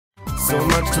so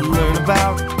much to learn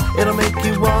about. It'll make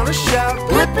you wanna shout,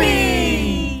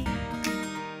 Blippi!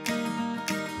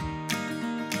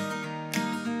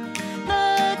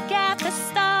 Look at the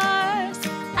stars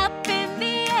up in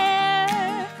the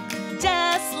air.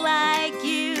 Just like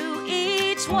you,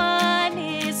 each one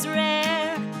is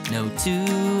rare. No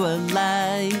two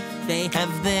alike, they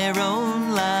have their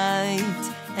own light.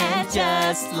 And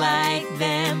just like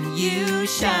them, you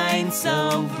shine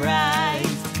so bright.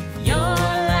 You're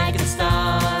like a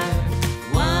star,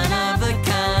 one of a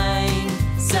kind.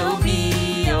 So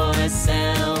be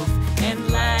yourself and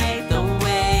light the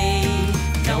way.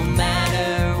 No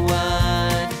matter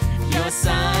what your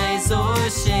size or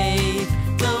shape,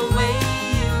 the way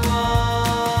you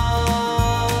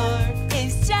are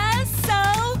It's just so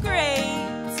great.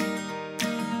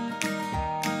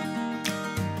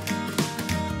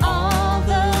 all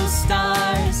those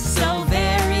stars so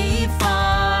very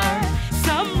far.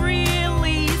 Some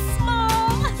really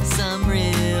small, Some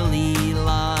really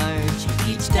large,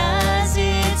 each does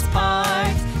its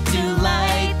part to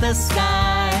light the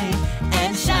sky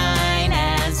and shine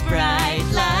as bright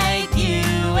like you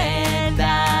and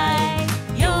I.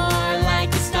 You're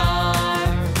like a star,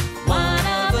 one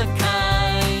of a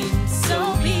kind.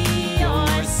 So be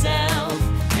yourself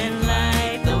and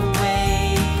light the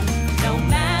way. No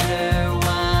matter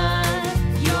what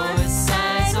your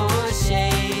size or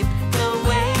shape, the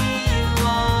way you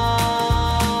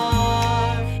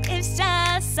are. it's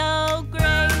just so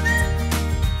great.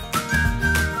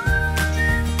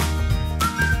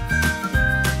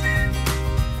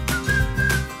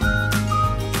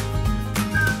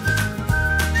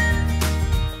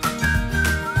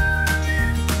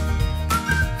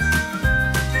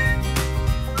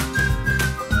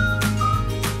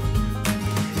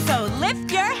 So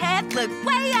lift your head, look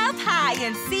way up high,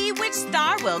 and see which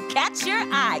star will catch your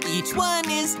eye. Each one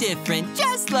is different,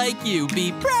 just like you.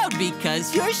 Be proud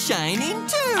because you're shining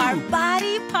too. Our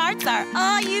body parts are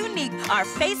all unique. Our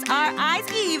face, our eyes,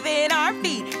 even our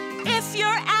feet. If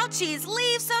your ouchies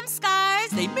leave some scars,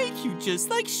 They make you just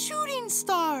like shooting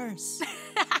stars.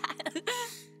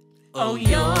 oh,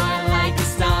 You're like a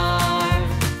star,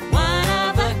 one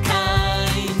of a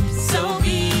kind. So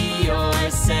be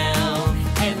yourself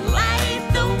and light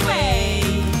the way.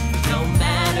 No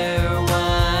matter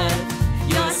what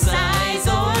your size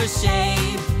or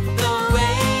shape, the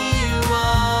way you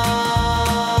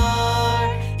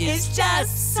are is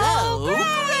just so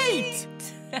great.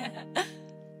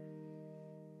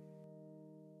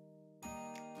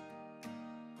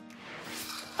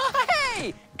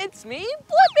 Hey, it's me,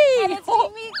 Blippi! And it's me,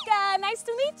 Meekah. Nice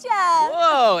to meet ya.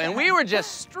 Whoa, and we were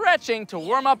just stretching to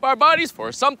warm up our bodies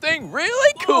for something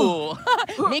really cool.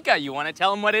 Meekah, you want to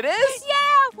tell them what it is? Yeah,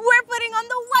 we're putting on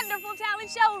the wonderful talent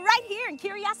show right here in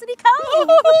Curiosity Cove.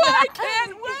 I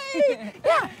can't wait!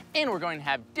 Yeah, and we're going to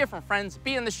have different friends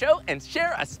be in the show and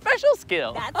share a special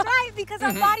skill. That's right, because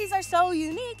our bodies are so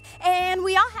unique and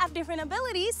we all have different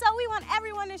abilities, so we want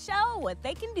everyone to show what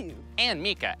they can do. And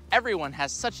Meekah, everyone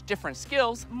has such different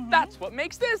skills. That's what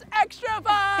makes this extra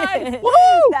fun! Woo!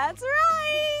 That's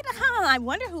right. Huh, I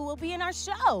wonder who will be in our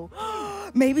show.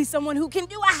 Maybe someone who can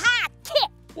do a high kick.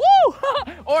 Woo!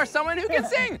 Or someone who can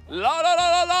sing la la la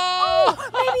la la!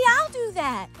 Maybe I'll do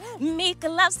that. Meekah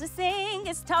loves to sing.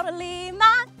 It's totally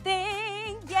my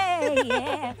thing. Yeah,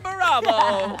 yeah.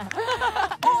 Bravo!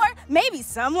 Or maybe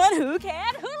someone who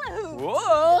can hula hoop.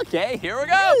 Whoa, okay, here we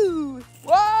go. Ooh.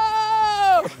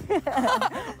 Whoa!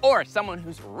 Or someone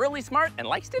who's really smart and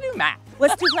likes to do math.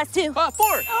 What's 2 plus 2? 4.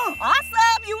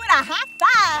 Awesome! You want a high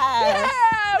five! Yeah!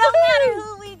 No matter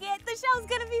woohoo! who we get, the show's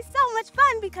gonna be so much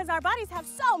fun because our bodies have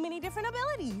so many different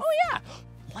abilities. Oh yeah,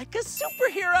 like a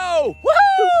superhero!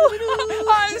 Woohoo!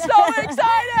 I'm so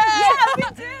excited! Yeah, me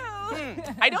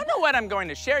too! I don't know what I'm going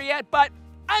to share yet, but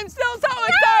I'm still so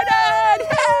excited!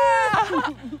 Yeah!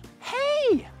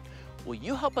 Hey, will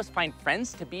you help us find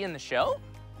friends to be in the show?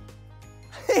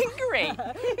 Great.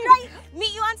 Right,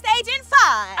 meet you on stage in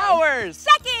 5 Hours.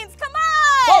 seconds, come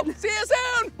on! Well, see you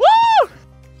soon! Woo!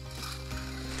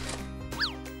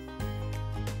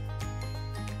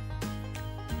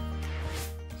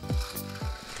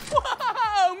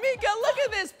 Whoa, Meekah, look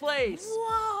at this place!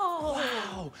 Whoa!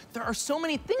 Wow, there are so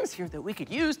many things here that we could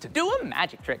use to do a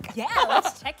magic trick. Yeah,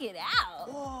 let's check it out.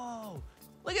 Whoa,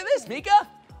 look at this, Meekah.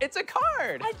 It's a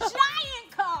card. A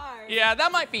giant card! Yeah,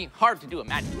 that might be hard to do a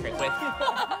magic trick with.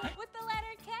 With the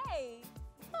letter K.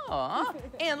 Aw,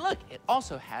 and look, it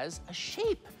also has a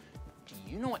shape. Do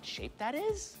you know what shape that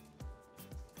is?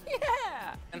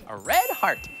 Yeah, and a red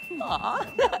heart. Aw.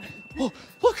 Oh,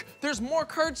 look, there's more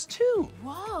cards too.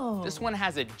 Whoa. This one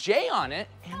has a J on it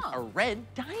and a red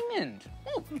diamond.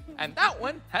 Oh, and that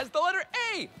one has the letter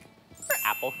A for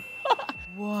apple.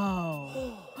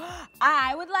 Whoa.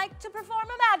 I would like to perform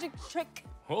a magic trick.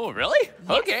 Oh, really?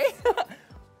 Yes. Okay.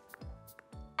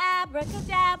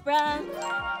 Abracadabra.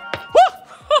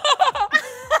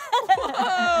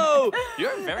 Whoa!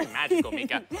 You're very magical,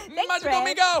 Meekah. Magical, Fred.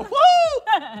 Meekah! Woo!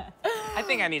 I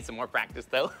think I need some more practice,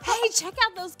 though. Hey, check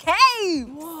out those caves.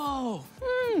 Whoa.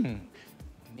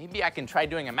 Maybe I can try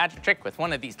doing a magic trick with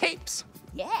one of these capes.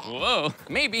 Yeah. Whoa.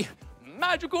 Maybe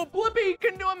magical Blippi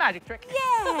can do a magic trick.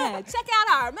 Yeah, check out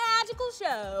our magical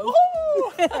show.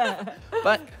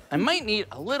 But I might need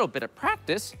a little bit of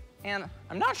practice, and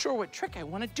I'm not sure what trick I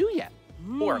want to do yet.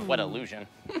 Or what illusion.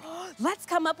 Let's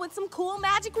come up with some cool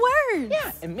magic words.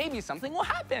 Yeah, and maybe something will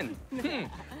happen.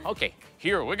 Okay,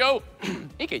 here we go.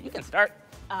 Meekah, you can start.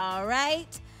 All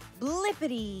right.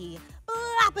 Blippity,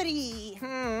 bloppity.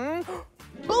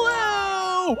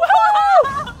 Blue!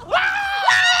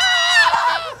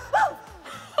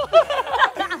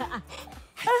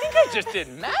 I think I just did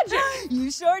magic.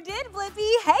 You sure did,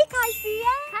 Blippi. Hey,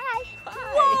 Kycia. Hi.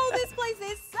 Whoa, this place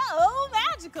is so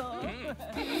magical.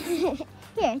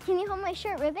 Here, can you hold my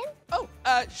shirt ribbon? Oh,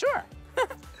 sure.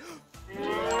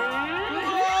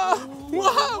 Whoa,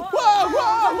 whoa,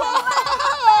 whoa,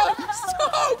 whoa!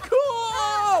 So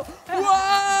cool!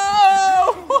 Whoa!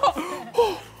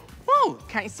 Whoa,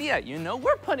 Kycia, you know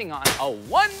we're putting on a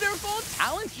wonderful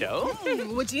talent show.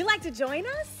 Would you like to join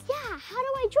us? Yeah, how do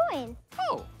I join?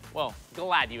 Oh, well,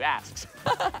 glad you asked.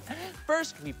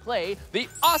 First, we play the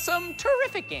awesome,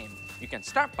 terrific game. You can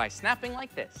start by snapping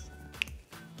like this.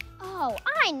 Oh,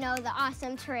 I know the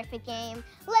awesome, terrific game.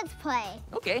 Let's play.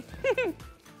 Okay.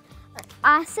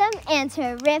 Awesome and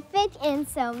terrific in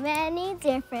so many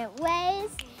different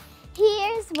ways.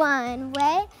 Here's one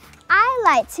way I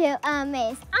like to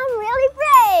amaze. I'm really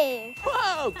brave.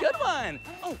 Whoa, good one.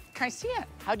 Oh, Kycia,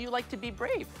 how do you like to be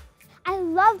brave? I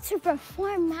love to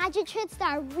perform magic tricks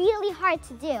that are really hard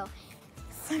to do in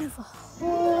front of a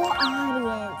whole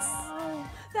audience. Oh,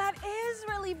 that is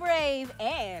really brave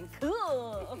and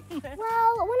cool.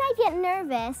 Well, when I get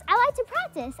nervous, I like to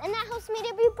practice, and that helps me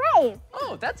to be brave.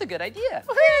 Oh, that's a good idea.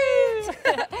 Will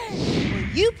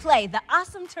you play the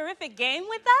awesome, terrific game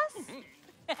with us?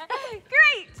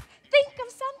 Great. Think of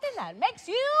something that makes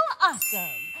you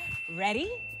awesome.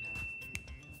 Ready?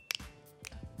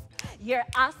 You're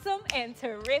awesome and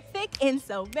terrific in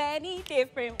so many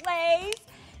different ways.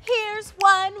 Here's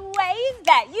one way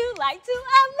that you like to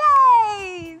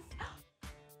amaze.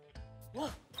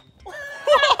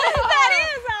 That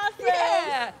is awesome.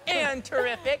 Yeah, and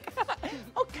terrific.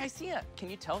 Oh, Kycia, can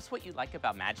you tell us what you like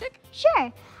about magic?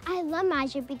 Sure, I love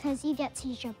magic because you get to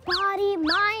use your body,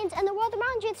 mind, and the world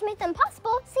around you to make the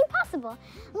impossible seem possible.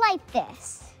 Like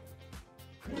this.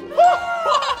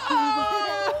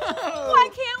 I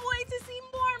can't wait to see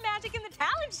more magic in the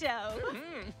talent show.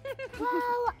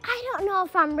 Well, I don't know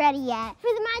if I'm ready yet. For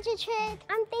the magic trick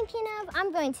I'm thinking of,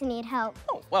 I'm going to need help.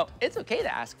 Oh, well, it's okay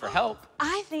to ask for help.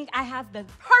 I think I have the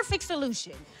perfect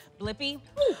solution. Blippi,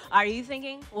 are you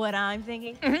thinking what I'm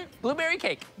thinking? Blueberry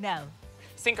cake. No.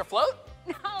 Sink or float?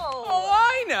 No. Oh,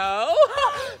 I know.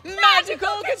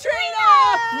 Magical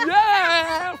Katrina!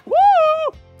 Yeah!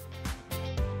 Woo!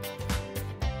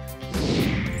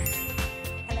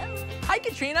 Hello. Hi,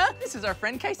 Katrina. This is our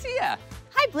friend Kycia.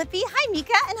 Hi, Blippi. Hi,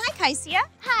 Meekah. And hi, Kycia.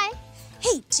 Hi.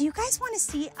 Hey, do you guys want to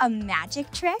see a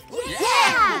magic trick?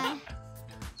 Yeah.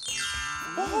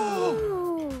 Whoa!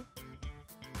 Ooh.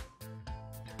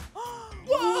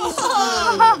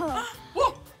 Whoa!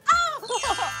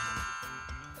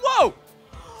 Whoa!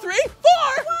 3, 4!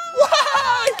 Whoa!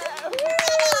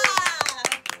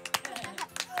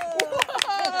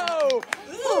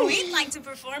 Whoa! We'd like to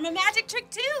perform a magic trick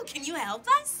too. Can you help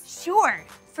us? Sure.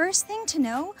 First thing to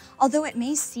know, although it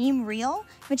may seem real,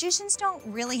 magicians don't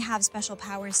really have special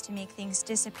powers to make things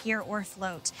disappear or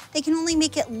float. They can only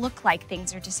make it look like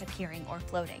things are disappearing or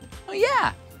floating. Oh,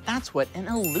 yeah. That's what an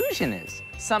illusion is.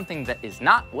 Something that is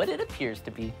not what it appears to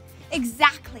be.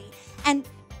 Exactly. And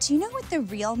do you know what the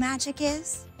real magic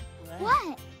is?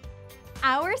 What?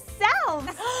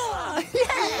 Ourselves.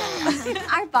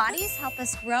 Our bodies help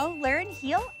us grow, learn,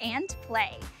 heal, and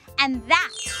play. And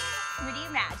that's pretty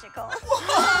magical.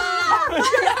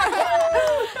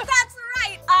 That's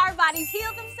right. Our bodies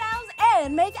heal themselves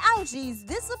and make ouchies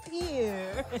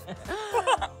disappear.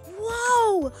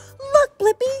 Whoa! Look,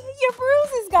 Blippi, your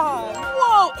bruise is gone.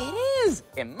 Whoa, it is.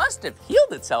 It must have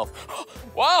healed itself.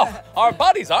 Wow, our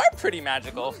bodies are pretty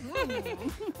magical.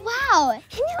 Wow,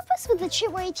 can you help us with the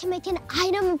trick where you can make an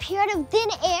item appear out of thin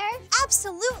air?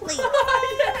 Absolutely.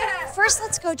 First,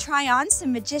 let's go try on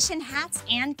some magician hats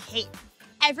and cape.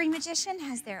 Every magician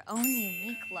has their own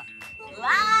unique look.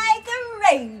 Like a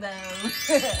rainbow.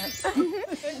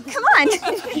 Come on.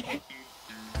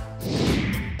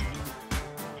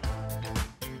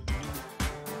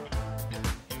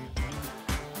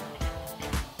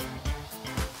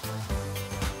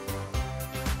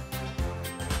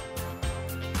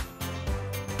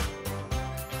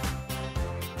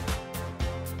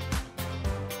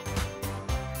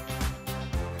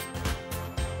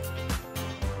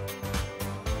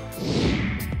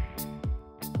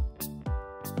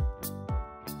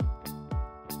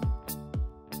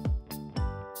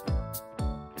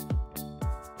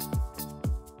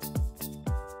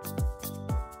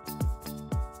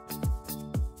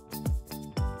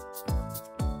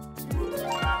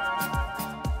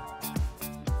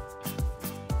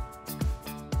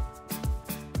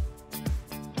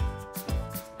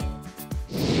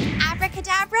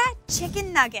 Abracadabra,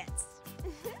 chicken nuggets.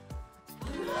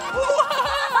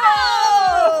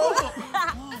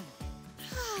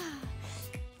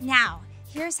 Now,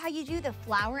 here's how you do the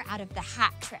flower out of the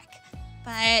hat trick.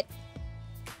 But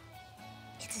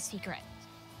it's a secret.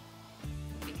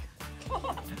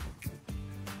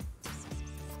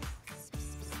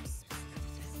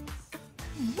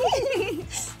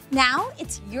 Now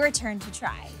it's your turn to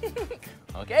try.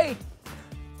 Okay.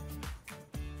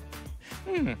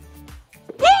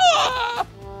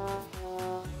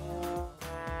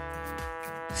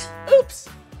 Oops.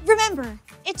 Remember,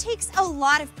 it takes a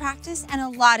lot of practice and a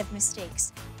lot of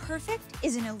mistakes. Perfect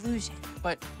is an illusion.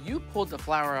 But you pulled the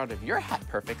flower out of your hat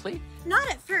perfectly. Not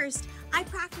at first. I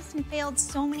practiced and failed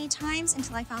so many times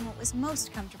until I found what was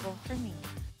most comfortable for me.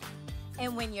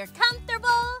 And when you're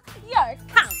comfortable, you're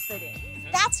confident.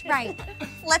 That's right.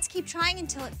 Let's keep trying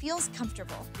until it feels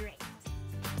comfortable. Great.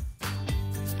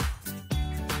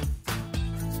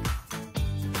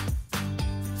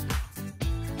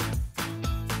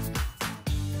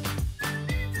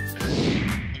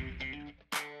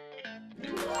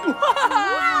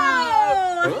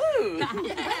 Ooh,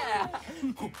 yeah.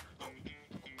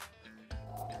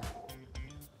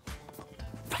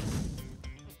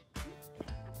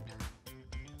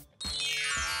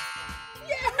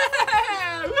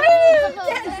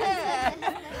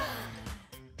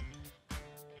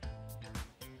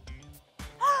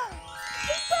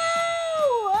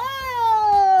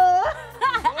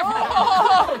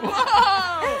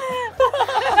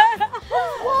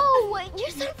 Whoa, your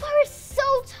sunflower is so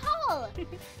tall.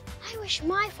 I wish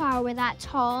my flower were that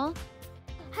tall.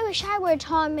 I wish I were a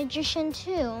tall magician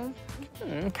too.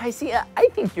 Kycia, I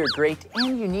think you're great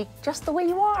and unique just the way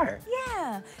you are.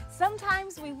 Yeah,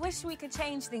 sometimes we wish we could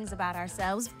change things about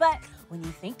ourselves, but when you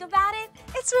think about it,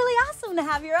 it's really awesome to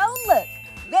have your own look.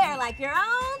 They're like your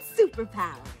own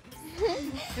superpower.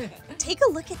 Take a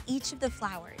look at each of the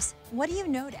flowers. What do you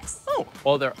notice? Oh,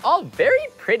 well, they're all very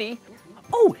pretty.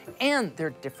 Oh, and they're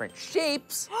different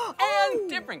shapes and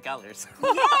different colors.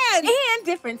 And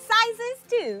different sizes,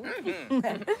 too.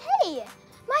 Hey,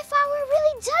 my flower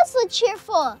really does look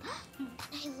cheerful. And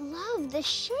I love the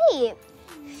shape.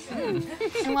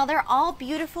 And while they're all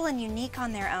beautiful and unique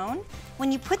on their own,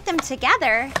 when you put them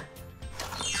together...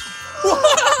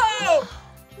 Whoa!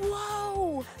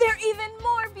 Whoa, they're even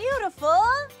more beautiful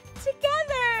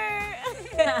together.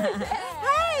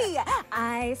 Hey,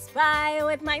 I spy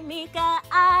with my Meekah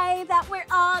eye that we're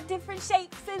all different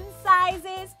shapes and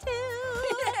sizes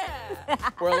too.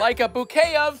 We're like a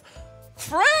bouquet of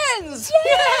friends.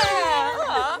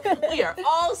 Yeah. We are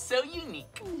all so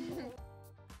unique.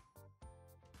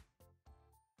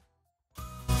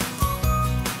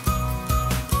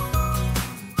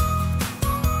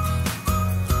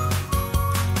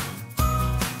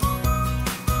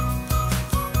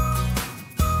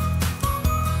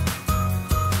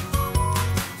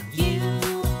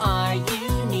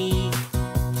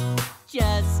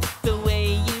 Just the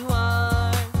way you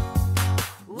are.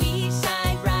 We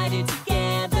shine brighter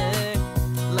together,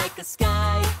 like a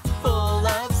sky full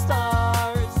of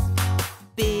stars.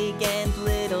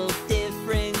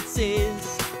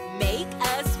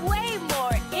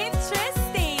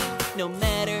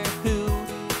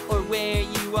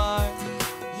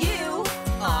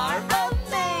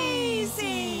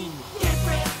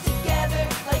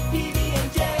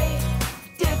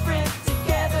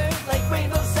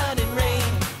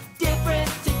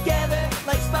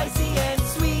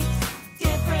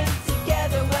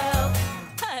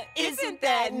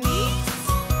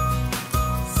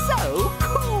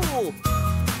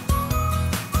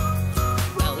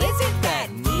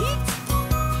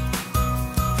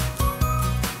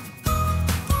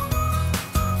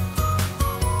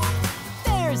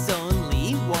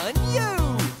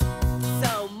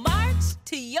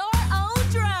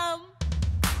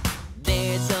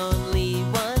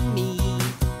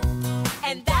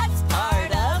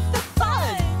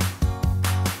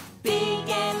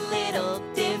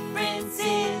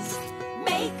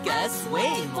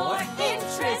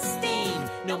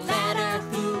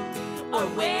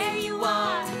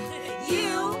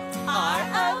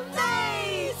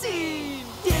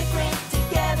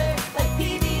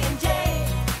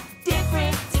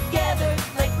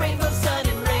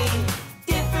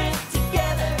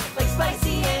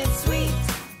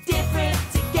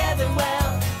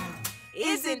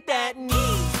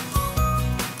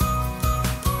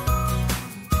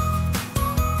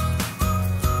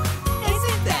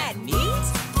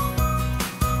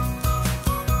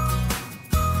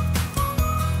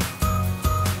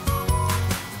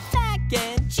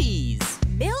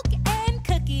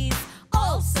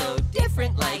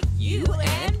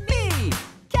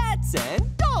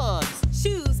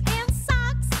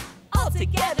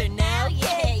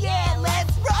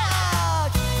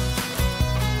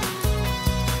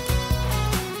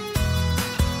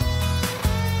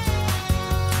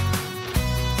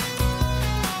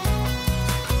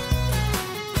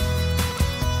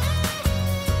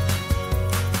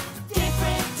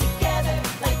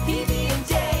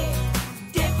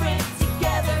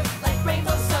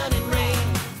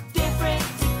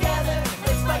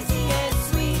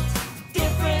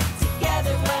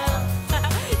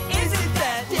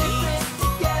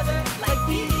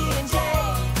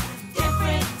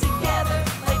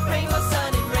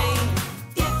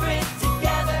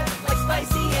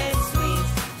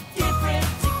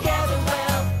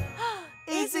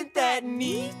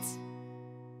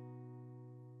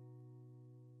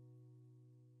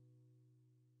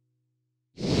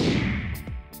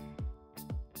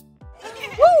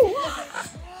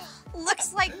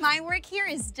 Looks like my work here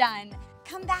is done.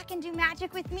 Come back and do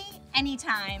magic with me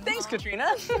anytime. Thanks,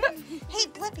 Katrina. Hey,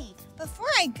 Blippi, before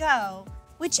I go,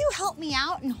 would you help me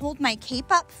out and hold my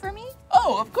cape up for me?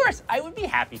 Oh, of course, I would be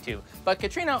happy to. But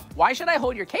Katrina, why should I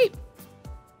hold your cape?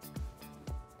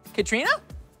 Katrina?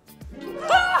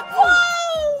 Whoa!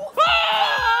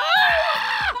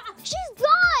 She's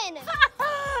gone!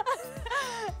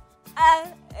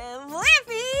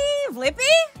 Blippi?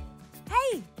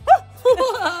 Hey.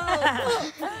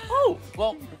 Oh,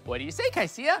 well, what do you say,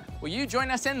 Kycia? Will you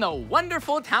join us in the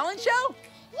wonderful talent show?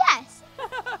 Yes.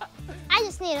 I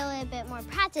just need a little bit more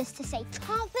practice to say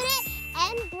confident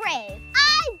and brave.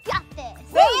 I got this.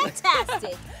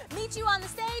 Fantastic. Meet you on the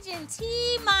stage in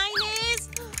T-minus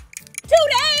 2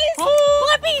 days.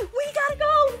 Blippi, we gotta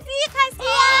go. See you,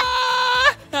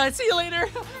 Kycia. See you later.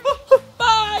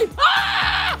 Bye.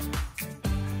 Ah!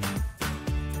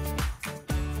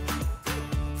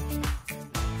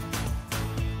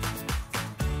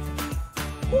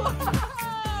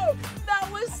 Whoa! That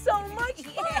was so much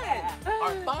fun!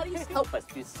 Our bodies help us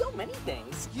do so many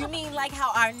things. You mean like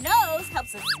how our nose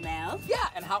helps us smell? Yeah,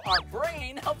 and how our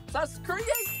brain helps us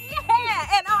create.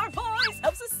 Yeah, and our voice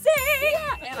helps us sing.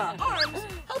 Yeah, and our arms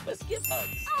help us give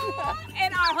hugs.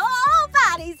 And our whole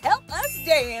bodies help us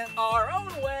dance. Our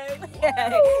own way. Yeah,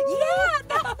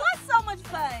 that was so much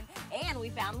fun. And we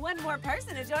found one more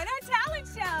person to join our talent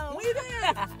show. We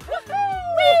did.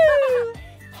 Woo!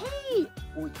 Hey,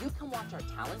 will you come watch our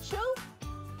talent show?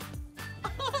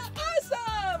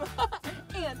 Awesome!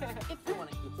 And if you want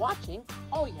to keep watching,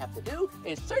 all you have to do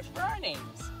is search for our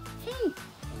names. Hey,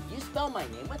 will you spell my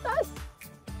name with us?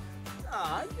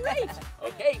 Aw, great.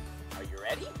 Okay, are you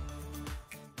ready?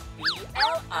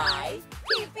 B-L-I-P-P-I,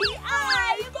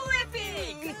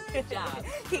 Blippi. Good job.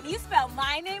 Can you spell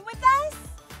my name with us?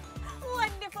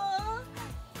 Wonderful.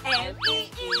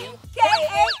 M-E-E-K-A-H,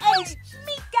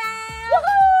 Meekah.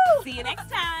 Woohoo! See you next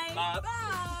time. Bye-bye.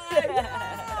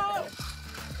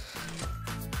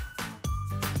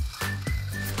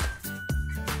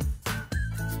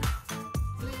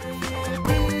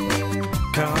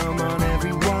 Come on,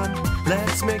 everyone,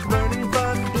 let's make learning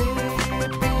fun.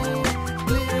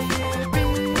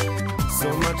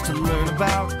 So much to learn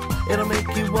about, it'll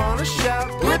make you want to shout,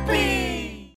 Blippi!